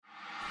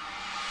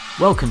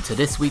Welcome to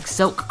this week's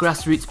Selk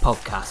Grassroots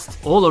podcast,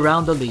 all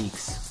around the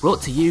leagues,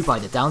 brought to you by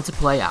the Down to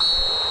Play app.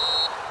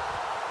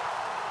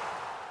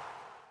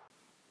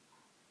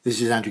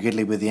 This is Andrew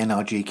Gidley with the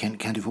NRG Kent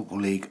County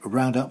Football League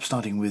roundup,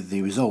 starting with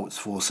the results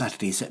for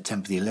Saturday,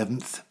 September the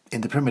 11th.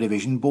 In the Premier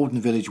Division, Borden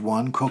Village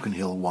 1,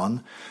 Crockenhill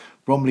 1,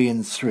 Bromley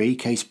 3,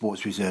 K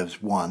Sports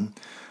Reserves 1,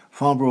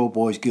 Farnborough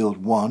Boys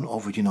Guild 1,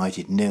 Offord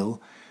United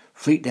 0,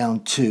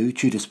 Fleetdown 2,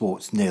 Tudor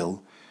Sports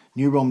 0,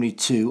 New Romney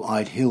 2,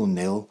 Ide Hill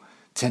 0,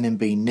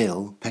 Tenenby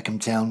 0, Peckham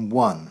Town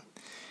 1.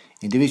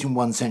 In Division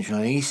 1 Central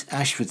and East,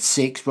 Ashford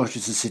 6,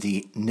 Rochester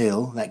City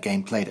 0, that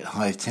game played at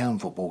Hive Town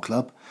Football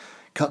Club,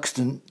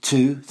 Cuxton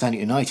 2, Thanet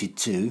United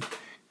 2,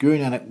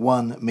 Gurinanak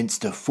 1,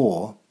 Minster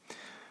 4,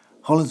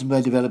 Hollands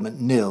Bay Development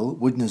 0,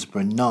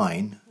 Woodnesborough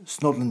 9,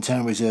 Snodland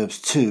Town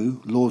Reserves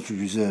 2, Lordswood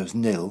Reserves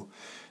 0,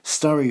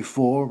 Sturry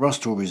 4,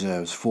 Rustall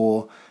Reserves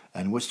 4,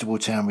 and Whitstable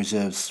Town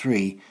Reserves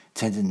 3,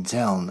 Tenton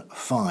Town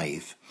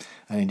 5.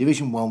 And in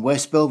Division 1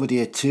 West,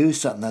 Belvedere 2,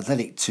 Sutton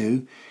Athletic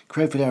 2,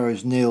 Crayford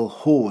Arrows 0,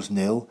 Hawes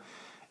 0,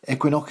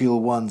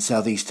 Equinoctial 1,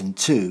 Southeastern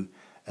 2,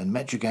 and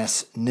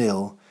Metrogas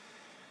 0,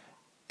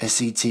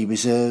 SCT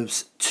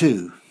Reserves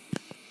 2.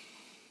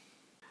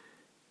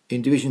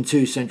 In Division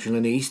 2 Central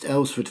and East,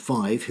 Aylesford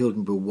 5,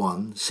 Hildenborough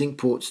 1,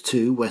 Sinkports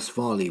 2, West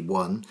Farley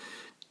 1,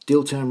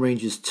 Dilltown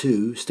Rangers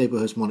 2,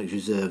 Staplehurst Monarchs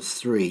Reserves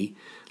 3,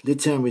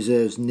 Lidtown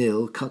Reserves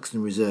 0,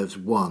 Cuxton Reserves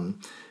 1,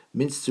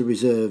 Minster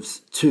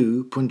Reserves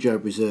 2,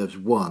 Punjab Reserves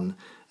 1,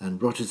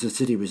 and Rochester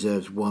City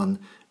Reserves 1,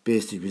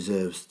 Bearsted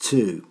Reserves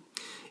 2.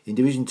 In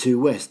Division 2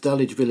 West,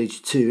 Dulwich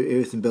Village 2,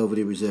 Erith and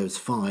Belvedere Reserves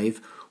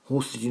 5,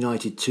 Horsted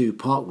United 2,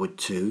 Parkwood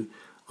 2,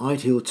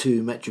 Ide Hill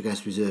 2,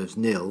 Metrogas Reserves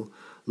 0,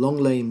 Long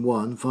Lane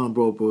 1,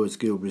 Farnborough Boys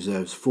Guild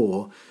Reserves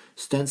 4,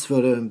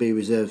 Stansfeld O&B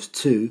Reserves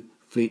 2,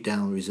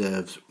 Fleetdown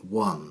Reserves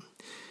 1.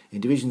 In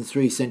Division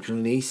 3 Central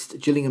and East,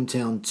 Gillingham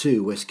Town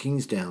 2, West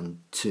Kingsdown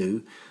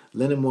 2,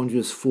 Lenham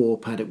Wanderers 4,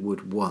 Paddock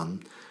Wood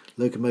 1,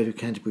 Locomotive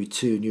Canterbury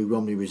 2, New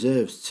Romney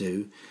Reserves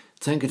 2,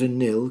 Tankerton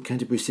 0,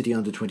 Canterbury City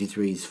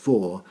Under-23s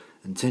 4,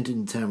 and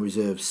Tenton Town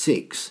Reserves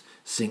 6,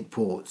 Cinque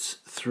Ports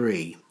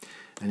 3.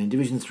 And in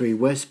Division 3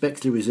 West,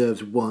 Bexley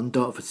Reserves 1,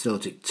 Dartford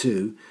Celtic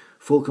 2,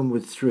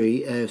 Falconwood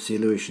 3, AFC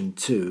Lewisham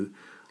 2,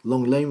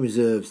 Long Lane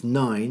Reserves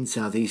 9,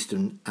 South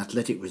Eastern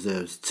Athletic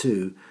Reserves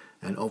 2,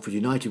 and Oxford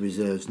United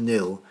Reserves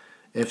 0,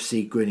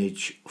 FC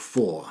Greenwich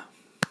 4.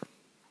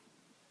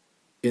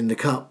 In the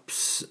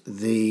Cups,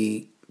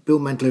 the Bill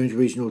Mantlo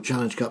Interregional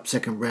Challenge Cup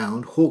second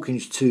round,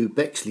 Hawkinge 2,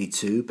 Bexley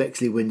 2,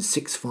 Bexley wins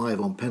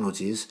 6-5 on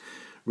penalties,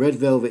 Red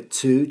Velvet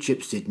 2,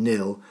 Chipstead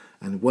 0,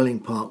 and Welling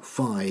Park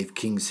 5,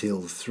 Kings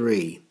Hill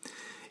 3.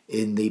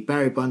 In the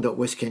Barry Bundock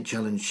West Kent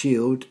Challenge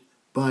Shield,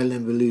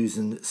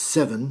 Blylenverlusen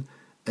 7,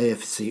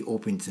 AFC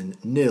Orpington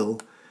 0,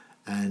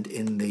 and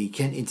in the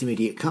Kent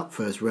Intermediate Cup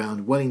first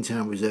round,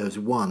 Wellingtown Reserves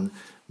 1,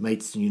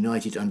 Maidstone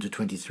United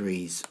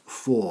Under-23s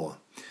 4.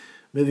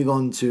 Moving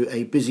on to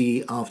a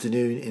busy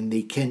afternoon in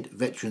the Kent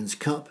Veterans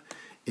Cup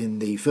in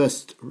the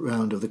first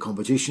round of the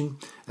competition,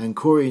 and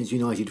Corians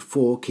United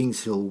 4,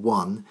 Kings Hill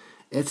 1,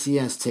 FC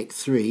Aztec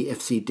 3,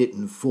 FC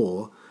Ditton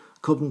 4,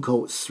 Cobham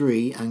Colts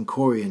 3, and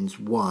Corians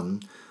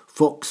 1,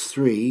 Fox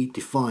 3,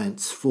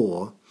 Defiance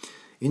 4,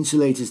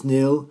 Insulators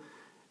 0,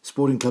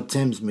 Sporting Club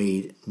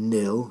Thamesmead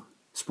 0,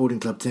 Sporting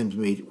Club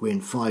Thamesmead win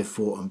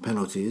 5-4 on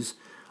penalties,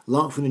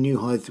 Larkford and New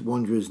Hythe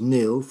Wanderers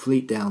 0,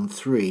 Fleetdown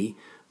 3,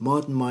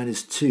 Martin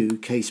Miners 2,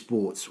 K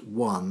Sports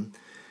 1,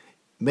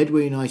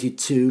 Medway United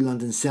 2,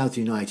 London South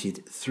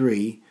United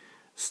 3,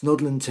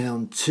 Snodland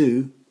Town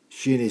 2,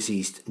 Sheerness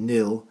East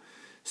 0,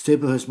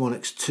 Staplehurst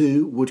Monarchs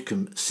 2,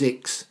 Woodcombe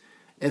 6,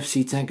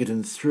 FC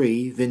Tankerton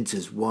 3,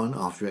 Vinters 1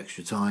 after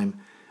extra time,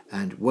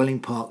 and Welling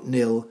Park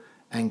 0,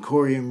 and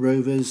Corian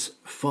Rovers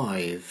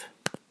 5.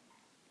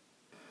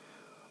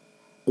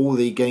 All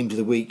the games of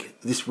the week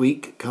this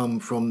week come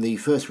from the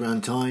first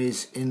round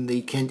ties in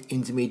the Kent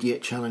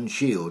Intermediate Challenge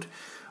Shield,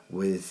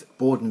 with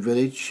Borden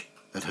Village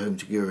at home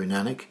to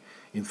Gurinanak.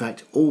 In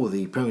fact, all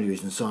the Premier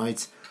Division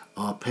sides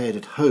are paired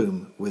at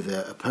home with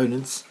their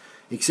opponents,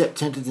 except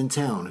Tenterton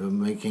Town, who are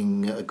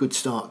making a good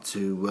start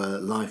to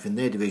life in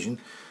their division,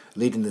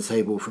 leading the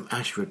table from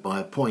Ashford by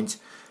a point.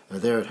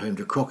 They're at home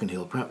to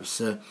Crockenhill.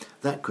 Perhaps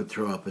that could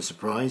throw up a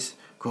surprise.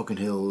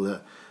 Crockenhill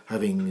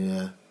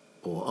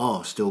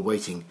are still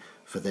waiting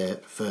for their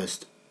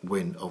first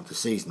win of the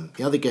season.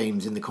 The other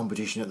games in the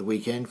competition at the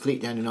weekend,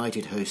 Fleetdown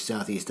United host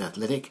South East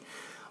Athletic,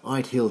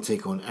 Ide Hill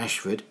take on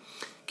Ashford,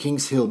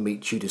 Kings Hill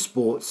meet Tudor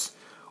Sports,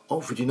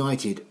 Oxford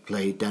United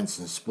play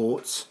Danson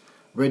Sports,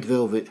 Red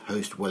Velvet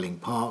host Welling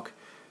Park,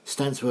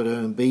 Stansfeld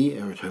O&B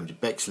are at home to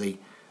Bexley,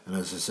 and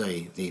as I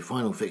say, the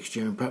final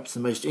fixture, and perhaps the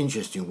most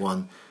interesting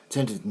one,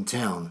 Tenterton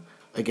Town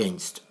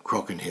against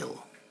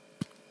Crockenhill.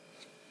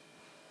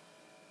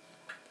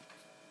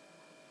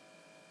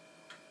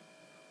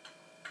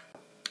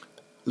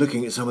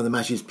 Looking at some of the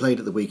matches played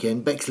at the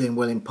weekend, Bexley and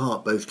Welling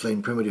Park both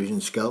claimed Premier Division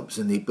scalps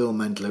in the Bill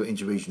Mantlo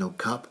Interregional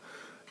Cup.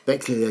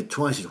 Bexley led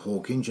twice at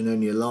Hawkinge, and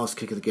only a last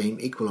kick of the game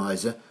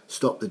equaliser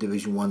stopped the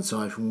Division 1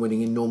 side from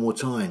winning in normal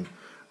time.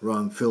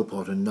 Ryan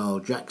Philpott and Niall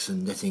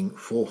Jackson netting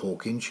for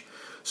Hawkinge.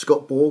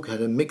 Scott Borg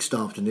had a mixed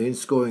afternoon,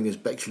 scoring as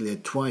Bexley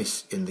had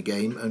twice in the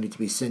game, only to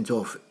be sent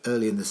off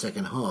early in the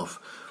second half,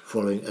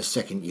 following a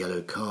second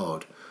yellow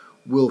card.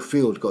 Will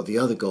Field got the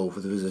other goal for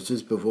the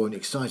visitors before an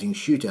exciting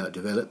shootout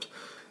developed.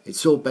 It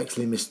saw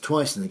Bexley miss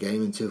twice in the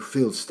game until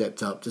Field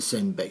stepped up to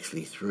send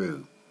Bexley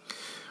through.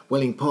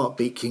 Welling Park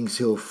beat Kings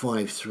Hill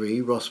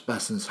 5-3, Ross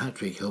Basson's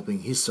hat-trick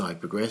helping his side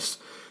progress,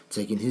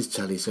 taking his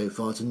tally so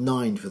far to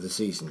 9 for the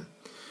season.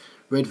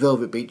 Red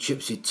Velvet beat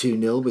Chipstead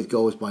 2-0 with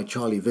goals by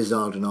Charlie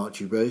Vizard and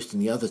Archie Roast in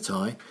the other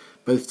tie,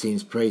 both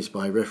teams praised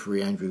by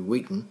referee Andrew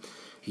Wheaton.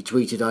 He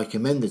tweeted, "I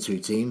commend the two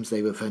teams,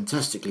 they were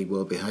fantastically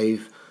well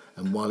behaved,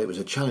 and while it was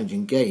a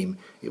challenging game,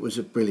 it was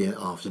a brilliant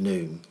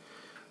afternoon."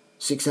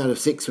 6 out of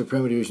 6 for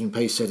Premier Division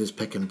pace setters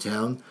Peckham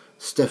Town,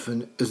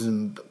 Stefan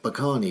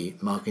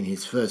Uzmbakani marking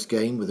his first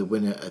game with a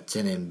winner at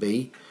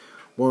 10MB.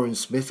 Warren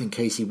Smith and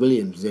Casey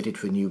Williams netted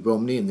for New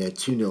Bromley in their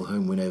 2-0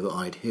 home win over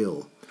Ide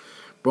Hill.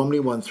 Bromley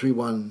won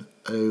 3-1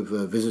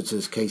 over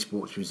visitors K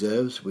Sports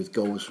Reserves with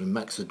goals from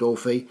Max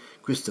Adolphe,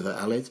 Christopher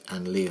Allett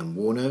and Liam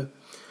Warno.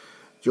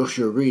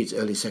 Joshua Reed's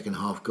early second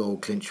half goal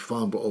clinched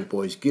Farnborough Old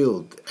Boys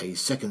Guild a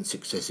second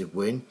successive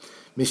win.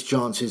 Missed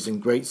chances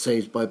and great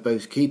saves by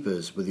both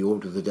keepers were the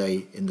order of the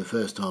day in the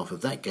first half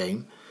of that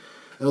game.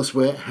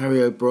 Elsewhere,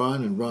 Harry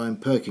O'Brien and Ryan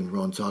Perkin were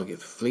on target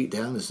for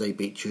Fleetdown as they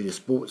beat Tudor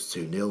Sports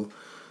 2-0.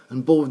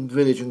 And Borden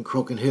Village and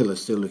Crocken Hill are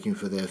still looking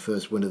for their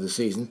first win of the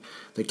season.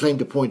 They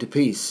claimed a point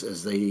apiece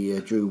as they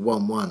drew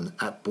 1-1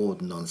 at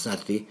Borden on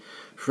Saturday.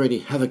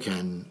 Freddie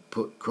Havercan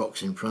put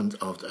Crocs in front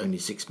after only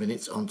 6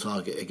 minutes, on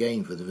target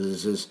again for the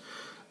visitors,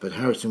 but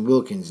Harrison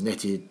Wilkins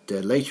netted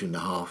later in the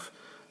half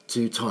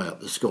to tie up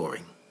the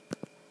scoring.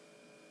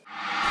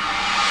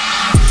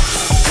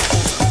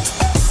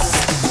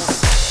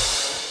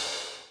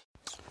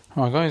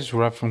 Hi guys,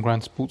 Rav from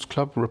Grand Sports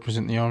Club,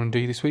 represent the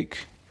R&D this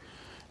week.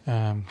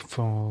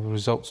 For the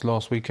results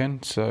last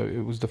weekend, so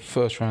it was the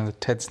first round of the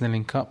Ted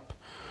Snelling Cup,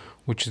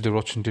 which is the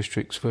Wroxham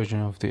District's version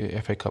of the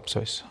FA Cup,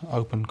 so it's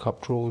open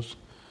cup draws,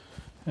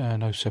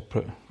 no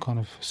separate kind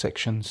of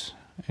sections,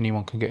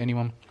 anyone can get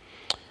anyone.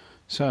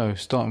 So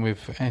starting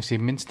with AFC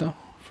Minster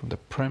from the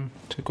Prem,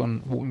 took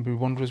on Waterbury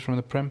Wanderers from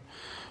the Prem,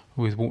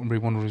 with Waterbury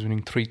Wanderers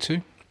winning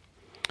 3-2.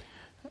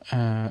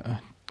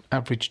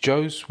 Average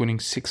Joe's winning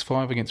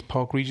 6-5 against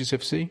Park Regis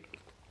FC.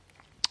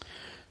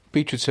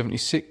 Beechwood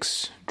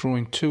 76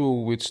 drawing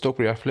 2-2 with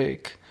Stogbury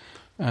Athletic,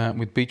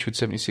 with Beechwood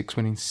 76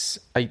 winning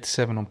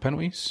 8-7 on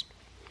penalties.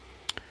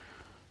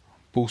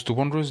 Borster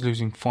Wanderers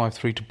losing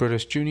 5-3 to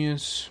Bredas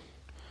Juniors.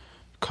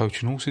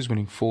 Coach and Horses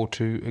winning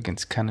 4-2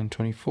 against Cannon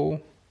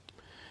 24.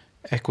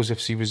 Eccles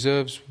FC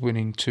Reserves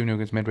winning 2-0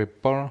 against Medway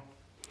Borough.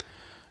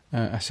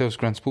 Ourselves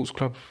Grand Sports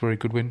Club, very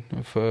good win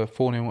for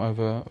 4-0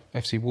 over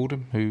FC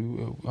Waldham,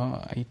 who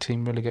are a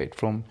team relegated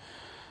from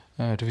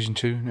Division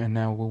 2 and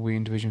now will be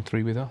in Division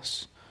 3 with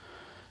us.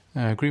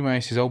 Greenway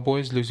Aces Old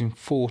Boys losing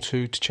 4-2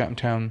 to Chatham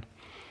Town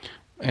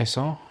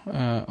SR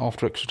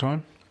after extra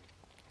time.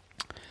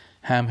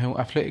 Ham Hill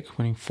Athletic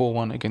winning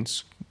 4-1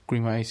 against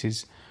Greenway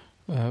Aces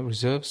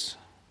Reserves.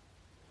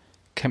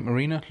 Kent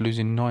Marina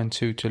losing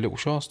 9-2 to Little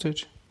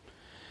Shastard.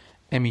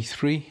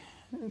 ME3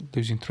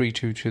 losing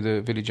 3-2 to the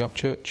Village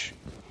Upchurch.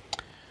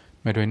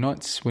 Medway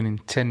Knights winning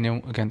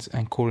 10-0 against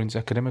Ancorians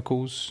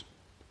Academicals.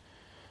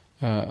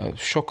 A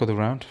shock of the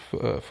round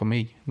for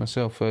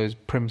myself, is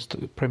Prem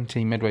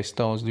team Medway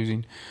Stars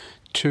losing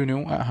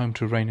 2-0 at home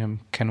to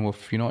Rainham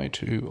Kenilworth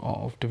United, who are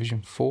of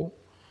Division 4.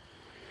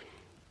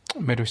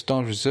 Medway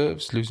Stars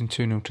Reserves losing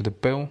 2-0 to the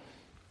Bell.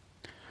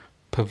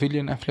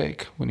 Pavilion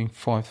Athletic winning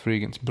 5-3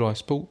 against Bly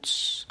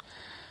Sports.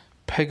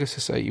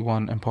 Pegasus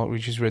 81 and Park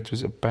Regis Reds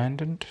was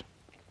abandoned.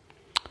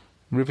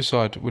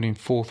 Riverside winning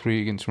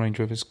 4-3 against Range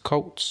Rovers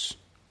Colts.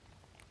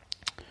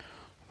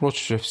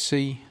 Rochester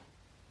FC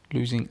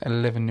losing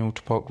 11-0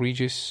 to Park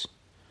Regis.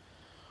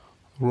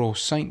 Royal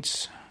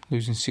Saints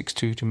losing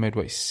 6-2 to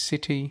Medway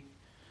City.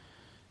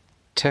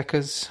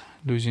 Techers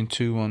losing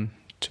 2-1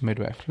 to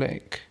Medway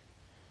Athletic.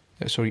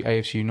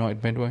 AFC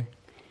United Medway.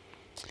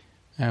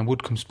 And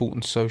Woodcombe Sport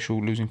and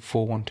Social losing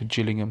 4-1 to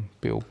Gillingham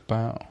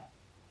Bilbao.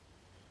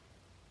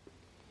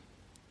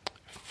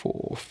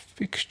 For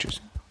fixtures.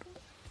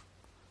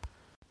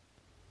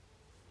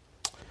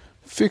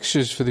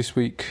 Fixtures for this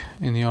week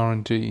in the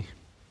R&D.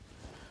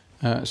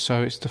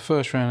 So it's the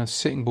first round of the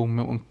Sitting Bull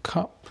Milton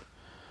Cup.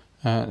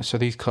 So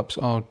these cups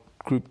are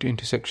grouped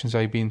into sections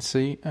A, B and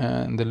C,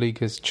 and the league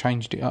has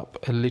changed it up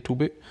a little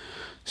bit.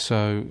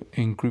 So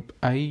in Group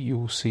A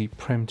you'll see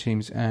Prem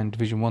teams and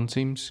Division 1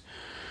 teams.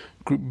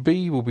 Group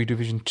B will be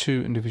Division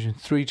 2 and Division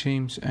 3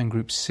 teams, and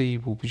Group C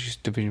will be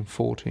just Division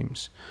 4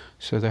 teams.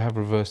 So they have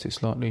reversed it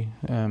slightly.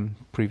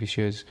 Previous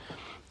years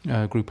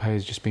Group A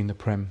has just been the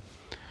Prem,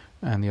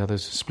 and the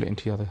others split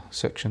into the other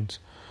sections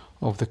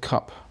of the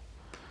Cup.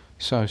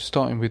 So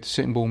starting with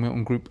Sitting Bull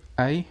Milton Group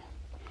A,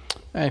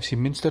 AFC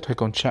Minster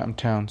take on Chatham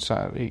Town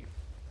Saturday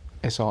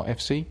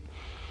SRFC.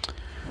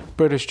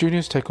 Bredas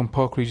Juniors take on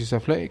Park Regis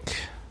Athletic.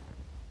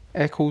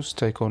 Eccles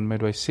take on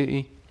Medway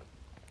City.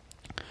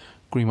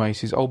 Greenway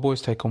Aces Old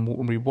Boys take on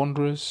Waterbury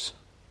Wanderers.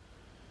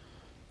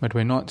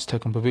 Medway Knights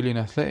take on Pavilion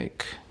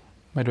Athletic.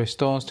 Medway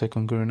Stars take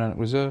on Guru Nanak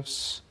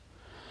Reserves.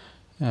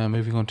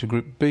 Moving on to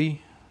Group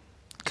B,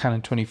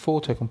 Cannon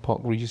 24 take on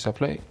Park Regis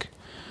Athletic.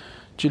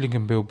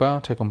 Gillingham Bilbao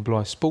take on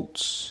Blythe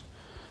Sports.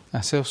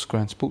 Ourselves,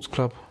 Grand Sports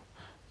Club,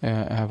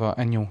 have our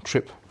annual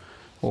trip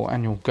or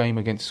annual game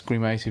against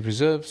Green Bay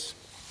Reserves.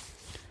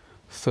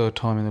 Third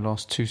time in the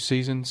last 2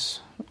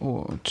 seasons,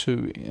 or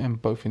 2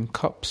 and both in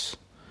cups.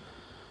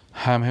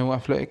 Ham Hill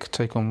Athletic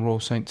take on Royal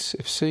Saints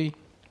FC.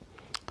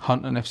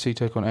 Hunton FC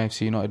take on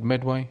AFC United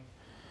Medway.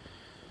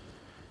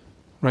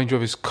 Range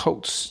Rovers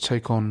Colts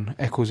take on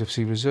Eccles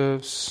FC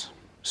Reserves.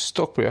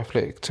 Stockbury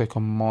Athletic take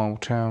on Mile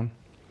Town.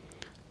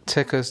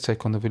 Techers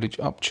take on the Village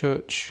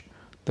Upchurch.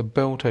 The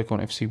Bell take on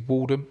FC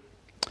Waldham.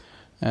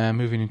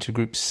 Moving into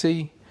Group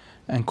C,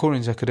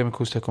 Ancorians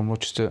Academicals take on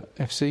Rochester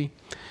FC.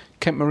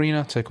 Kent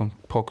Marina take on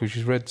Park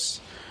Regis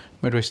Reds.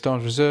 Medway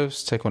Stars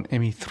Reserves take on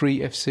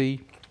ME3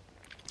 FC.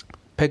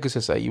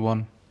 Pegasus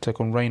 81 take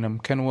on Raynham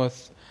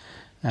Kenworth.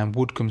 And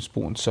Woodcombe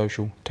Sport and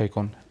Social take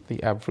on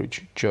the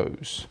Average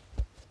Joes.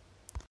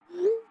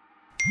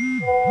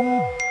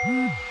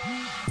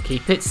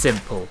 Keep it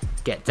simple.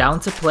 Get Down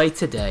to Play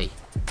today,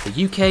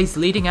 the UK's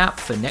leading app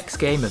for next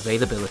game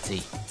availability.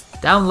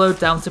 Download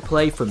Down to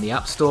Play from the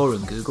App Store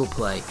and Google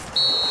Play.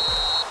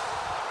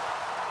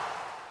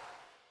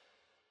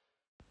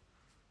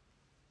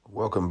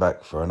 Welcome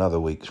back for another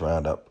week's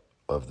roundup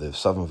of the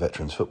Southern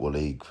Veterans Football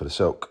League for the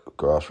Silk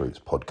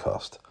Grassroots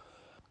podcast.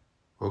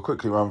 We'll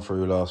quickly run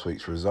through last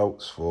week's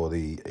results for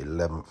the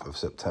 11th of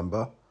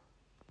September.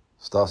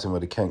 Starting with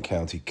the Kent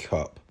County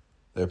Cup.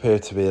 There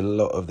appeared to be a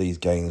lot of these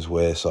games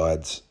where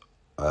sides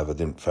either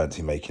didn't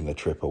fancy making the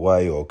trip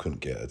away or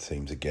couldn't get a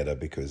team together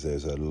because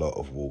there's a lot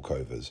of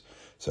walkovers.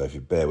 So if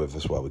you bear with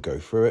us while we go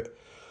through it.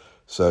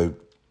 So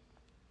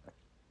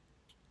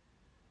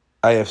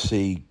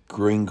AFC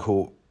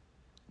Greencourt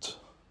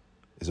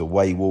is a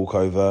away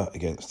walkover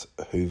against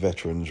Who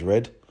Veterans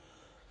Red.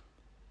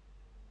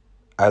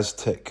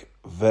 Aztec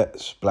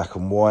Vets Black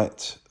and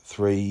White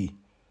 3,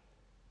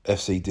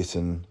 FC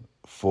Ditton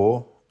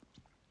 4.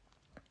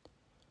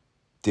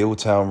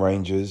 Dealtown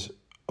Rangers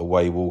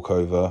away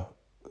walkover,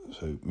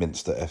 so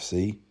Minster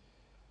FC.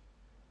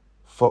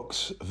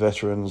 Fox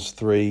Veterans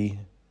 3,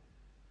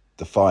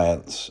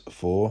 Defiance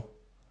 4.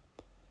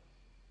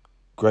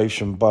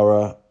 Gravesham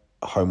Borough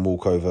home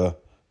walkover,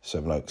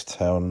 Sevenoaks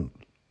Town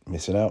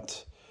missing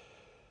out.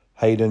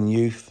 Hayden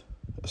Youth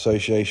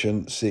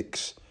Association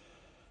 6,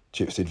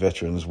 Chipstead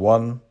Veterans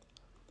 1.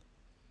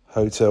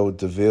 Hotel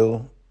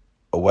Deville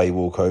away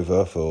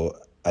walkover for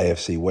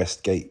AFC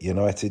Westgate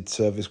United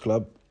Service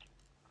Club.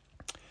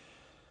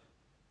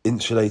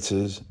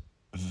 Insulators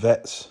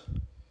Vets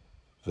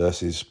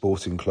versus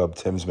Sporting Club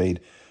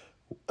Thamesmead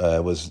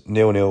was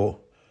 0-0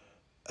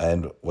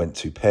 and went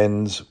to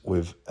pens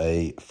with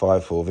a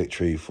 5-4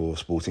 victory for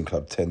Sporting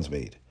Club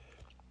Thamesmead.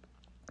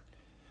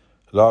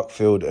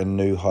 Larkfield and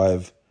New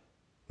Hive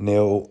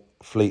 0,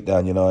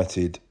 Fleetdown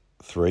United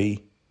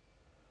 3.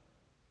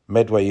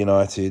 Medway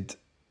United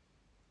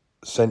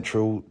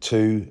Central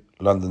 2,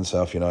 London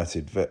South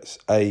United Vets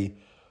A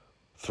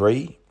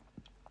 3.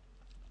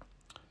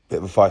 Bit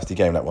of a feisty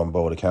game, that one, by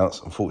all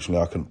accounts.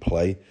 Unfortunately, I couldn't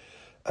play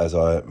as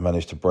I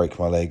managed to break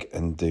my leg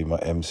and do my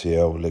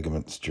MCL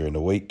ligaments during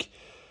the week.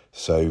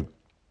 So,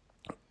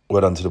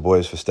 well done to the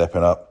boys for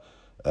stepping up.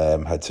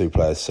 Had 2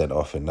 players sent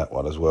off in that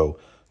one as well,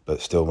 but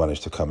still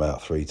managed to come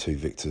out 3-2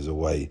 victors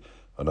away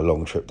on a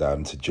long trip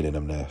down to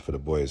Gillingham there for the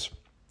boys.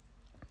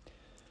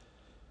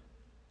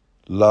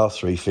 Last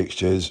 3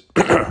 fixtures,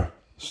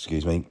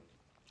 excuse me,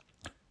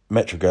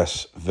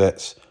 Metrogas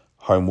Vets,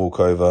 home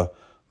walkover,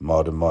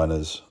 Marden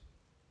Miners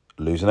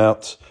losing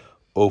out.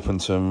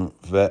 Orpington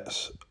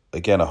Vets,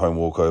 again a home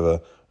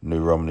walkover, New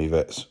Romney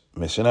Vets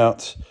missing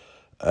out.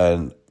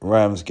 And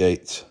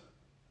Ramsgate,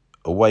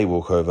 away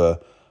walkover,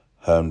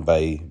 Herne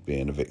Bay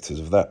being the victors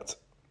of that.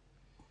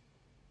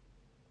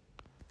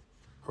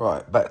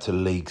 Right, back to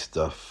league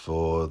stuff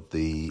for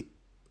the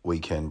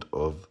weekend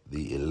of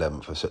the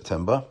 11th of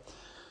September.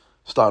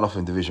 Starting off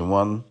in Division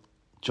 1,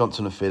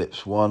 Johnson and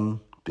Phillips 1,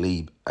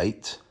 Glebe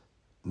 8,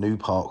 New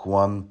Park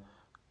 1,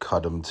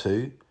 Cudham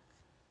 2.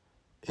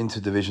 Into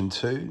Division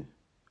 2,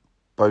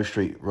 Bow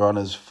Street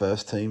Runners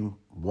first team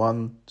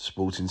 1,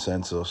 Sporting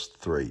Santos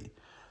 3,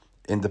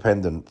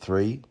 Independent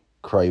 3,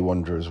 Cray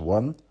Wanderers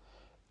 1,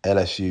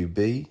 LSU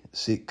B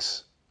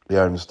 6,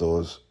 Leone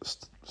Stars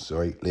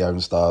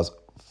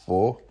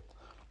 4,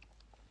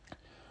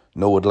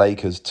 Norwood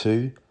Lakers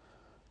 2,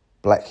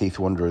 Blackheath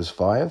Wanderers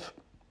 5,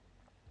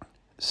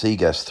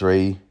 Seagas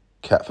 3,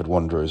 Catford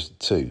Wanderers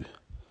 2.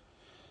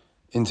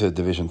 Into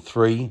Division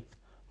 3,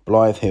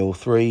 Blythe Hill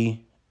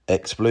 3,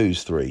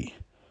 Ex-Blues 3,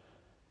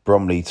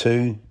 Bromley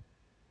 2,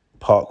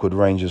 Parkwood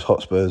Rangers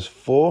Hotspurs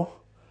 4,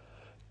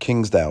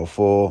 Kingsdale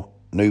 4,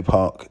 New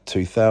Park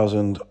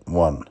 2000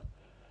 1,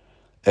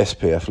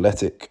 SP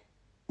Athletic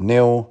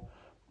 0,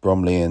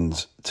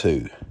 Bromleyans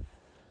 2.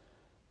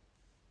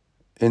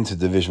 Into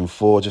Division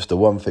 4, just a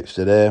one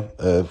fixture there,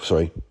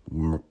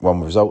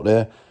 one result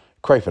there.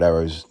 Crayford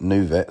Arrows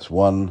New Vets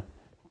 1,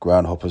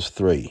 Groundhoppers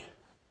 3.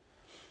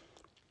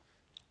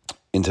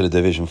 Into the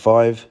Division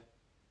 5,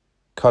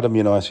 Cudham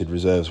United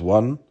Reserves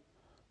 1,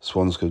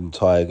 Swanscombe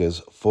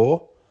Tigers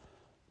 4,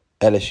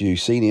 LSU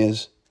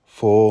Seniors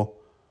 4,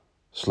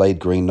 Slade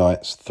Green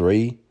Knights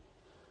 3.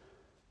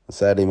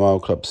 Sadly, my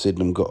old club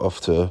Sydenham got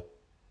off to a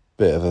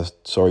bit of a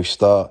sorry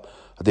start.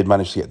 I did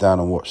manage to get down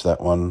and watch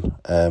that one,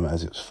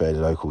 as it was fairly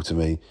local to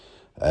me.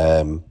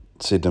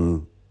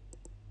 Sydenham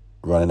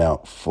running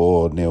out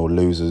 4-0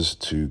 losers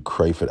to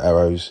Crayford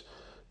Arrows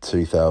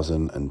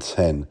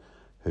 2010,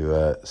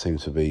 who seem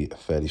to be a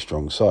fairly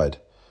strong side.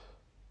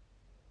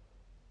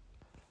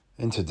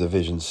 Into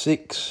Division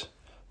 6,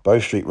 Bow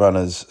Street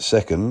Runners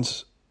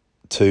seconds,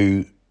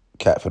 2,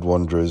 Catford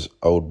Wanderers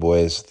Old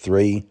Boys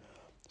 3,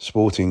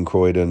 Sporting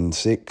Croydon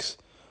 6,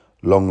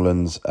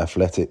 Longlands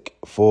Athletic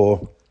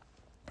 4,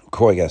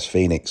 Croygas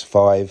Phoenix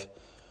 5,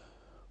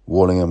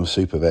 Wallingham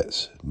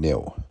Supervets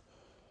 0.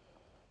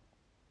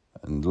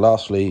 And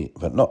lastly,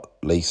 but not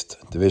least,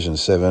 Division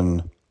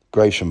 7,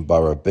 Gresham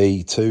Borough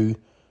B 2,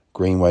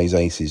 Greenways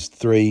Aces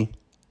 3,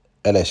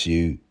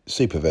 LSU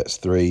Supervets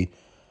 3,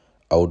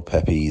 Old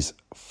Peppies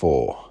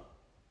 4.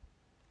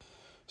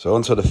 So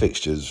on to the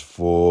fixtures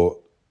for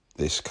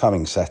this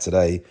coming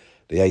Saturday,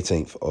 the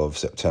 18th of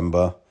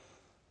September.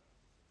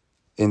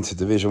 Into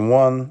Division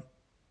 1,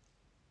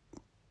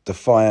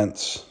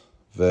 Defiance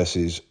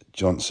versus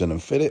Johnson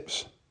and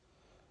Phillips,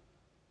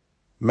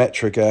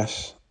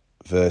 Metrogas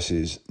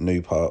versus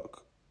New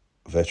Park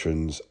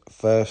Veterans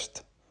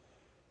First,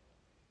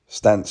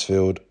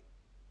 Stansfield,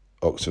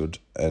 Oxford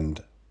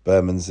and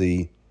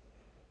Bermondsey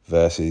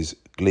versus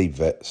Glebe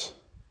Vets.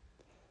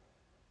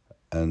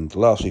 And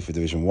lastly for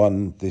Division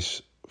 1,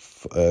 this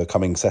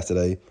coming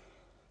Saturday,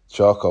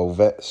 Charcoal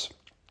Vets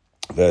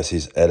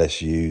versus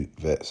LSU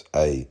Vets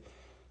A.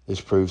 This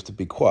proves to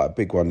be quite a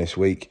big one this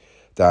week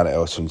down at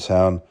Elstone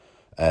Town,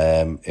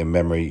 in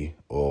memory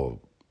or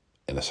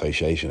in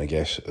association, I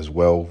guess, as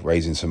well,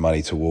 raising some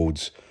money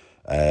towards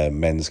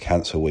Men's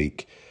Cancer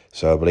Week.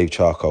 So I believe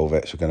Charcoal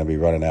Vets are going to be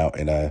running out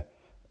in a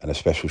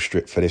special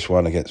strip for this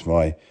one against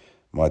my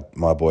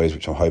boys,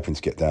 which I'm hoping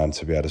to get down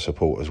to be able to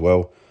support as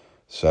well.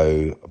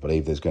 So I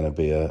believe there's going to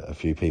be a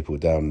few people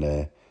down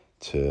there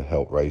to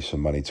help raise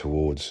some money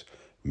towards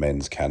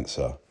men's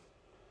cancer.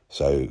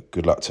 So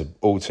good luck to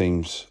all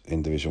teams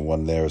in Division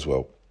 1 there as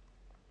well.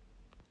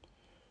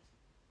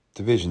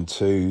 Division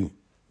 2,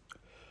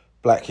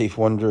 Blackheath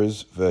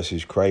Wanderers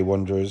versus Cray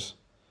Wanderers,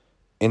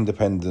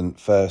 Independent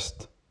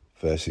First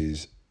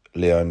versus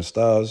Leon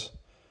Stars,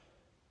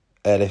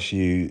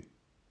 LSU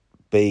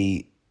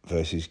B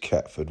versus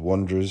Catford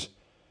Wanderers,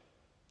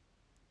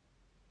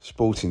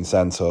 Sporting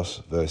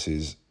Santos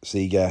versus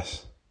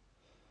Seagas,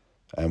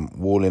 and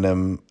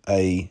Wallingham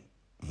A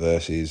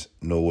versus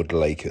Norwood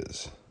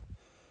Lakers.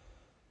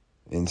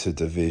 Into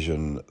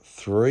Division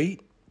 3,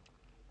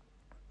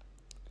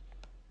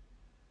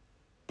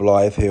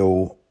 Blythe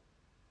Hill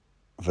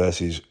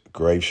versus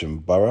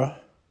Gravesham Borough,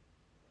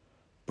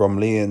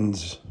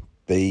 Bromleyans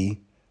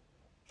B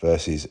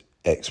versus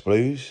X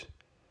Blues,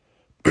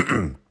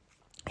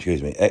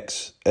 excuse me,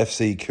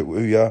 FC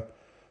Kawuya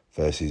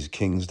versus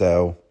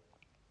Kingsdale,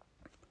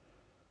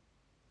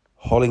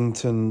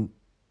 Hollington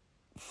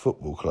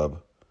Football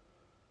Club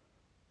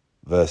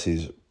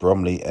versus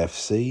Bromley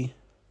FC,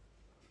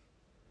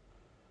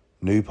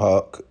 New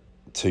Park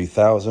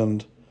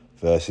 2000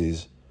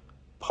 versus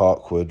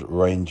Parkwood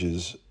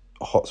Rangers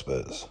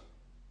Hotspurs.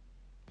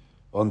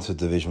 On to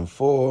Division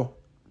 4,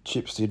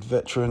 Chipstead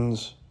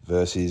Veterans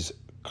versus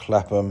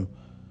Clapham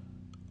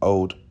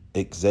Old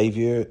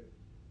Xavians.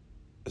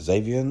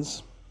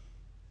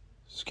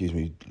 Excuse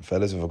me,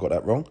 fellas, if I got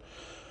that wrong.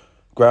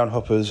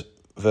 Groundhoppers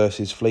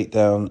versus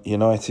Fleetdown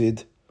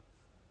United.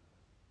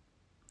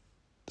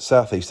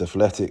 South East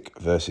Athletic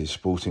versus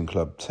Sporting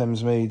Club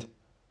Thamesmead.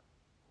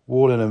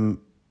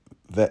 Wallingham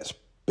Vets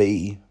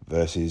B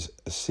versus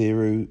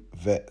Asiru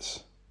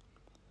Vets.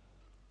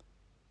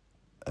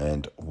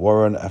 And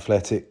Warren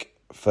Athletic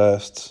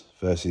Firsts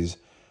versus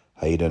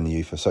Hayden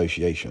Youth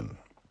Association.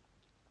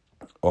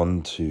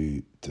 On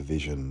to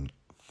Division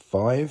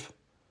 5.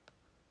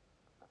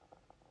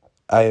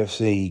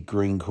 AFC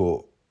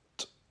Greencourt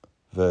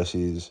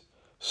versus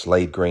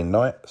Slade Green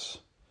Knights.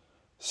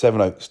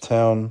 Sevenoaks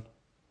Town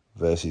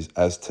versus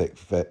Aztec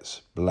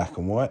Vets Black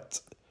and White.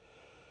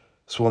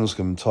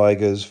 Swanscombe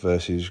Tigers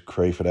versus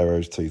Crayford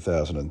Arrows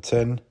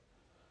 2010.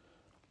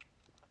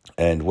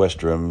 And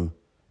Westerham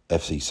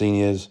FC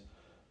Seniors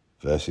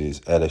versus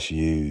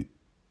LSU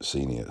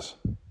Seniors.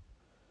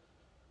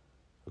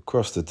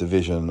 Across the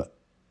Division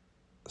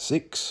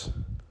 6,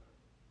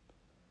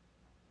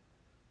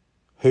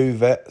 Who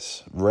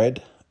Vets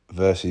Red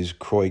versus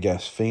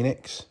Croygas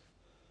Phoenix.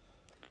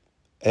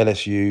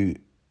 LSU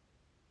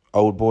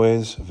Old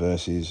Boys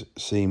versus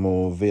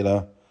Seymour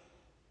Villa.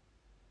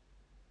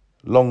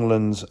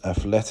 Longlands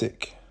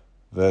Athletic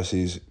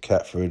versus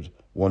Catford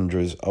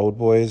Wanderers Old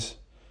Boys.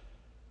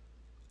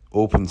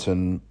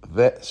 Orpington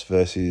Vets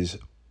versus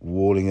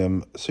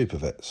Wallingham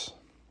Supervets.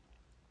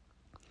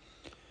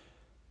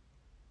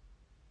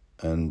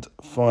 And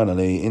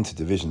finally, into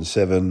Division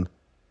 7,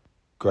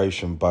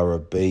 Gresham Borough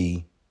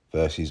B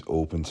versus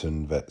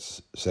Orpington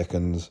Vets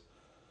seconds.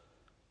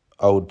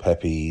 Old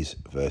Peppies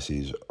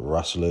versus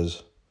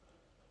Rustlers.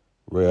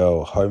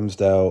 Real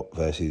Holmesdale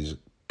versus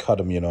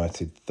Cudham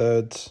United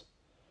thirds.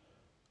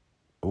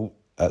 Oh,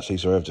 actually,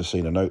 sorry, I've just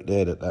seen a note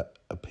there that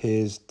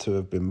appears to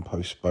have been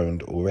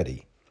postponed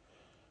already.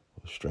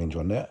 Strange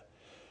one there.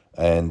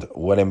 And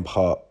Welling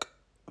Park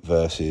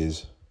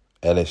versus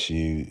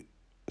LSU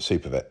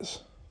Super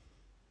Vets.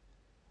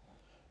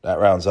 That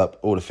rounds up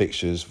all the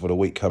fixtures for the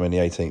week coming the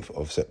 18th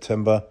of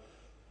September.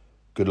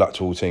 Good luck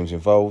to all teams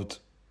involved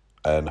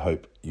and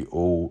hope you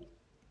all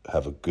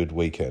have a good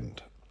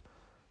weekend.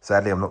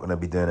 Sadly, I'm not going to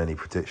be doing any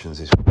predictions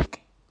this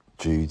week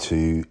due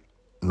to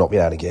not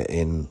being able to get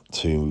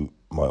into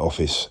my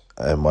office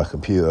and my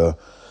computer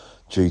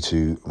due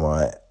to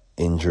my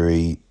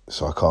injury,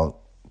 so I can't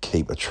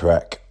keep a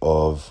track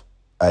of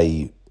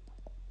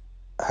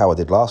how I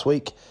did last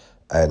week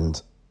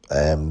and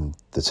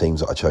the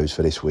teams that I chose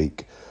for this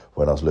week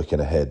when I was looking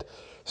ahead.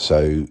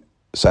 So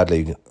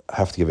sadly, I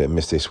have to give it a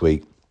miss this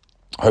week.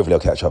 Hopefully I'll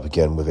catch up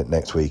again with it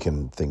next week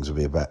and things will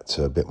be back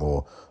to a bit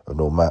more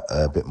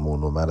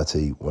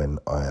normality when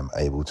I am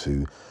able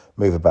to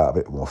move about a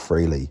bit more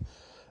freely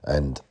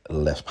and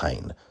less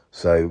pain.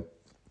 So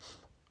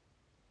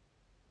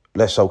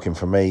less sulking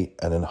from me,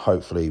 and then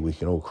hopefully we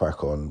can all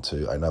crack on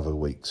to another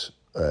week's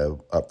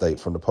update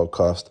from the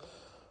podcast.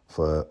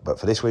 But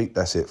for this week,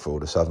 that's it for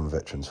the Southern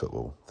Veterans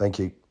Football. Thank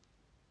you.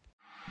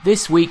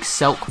 This week's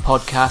Selk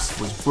podcast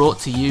was brought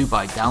to you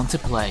by Down to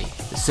Play,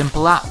 the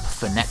simple app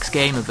for next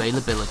game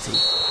availability.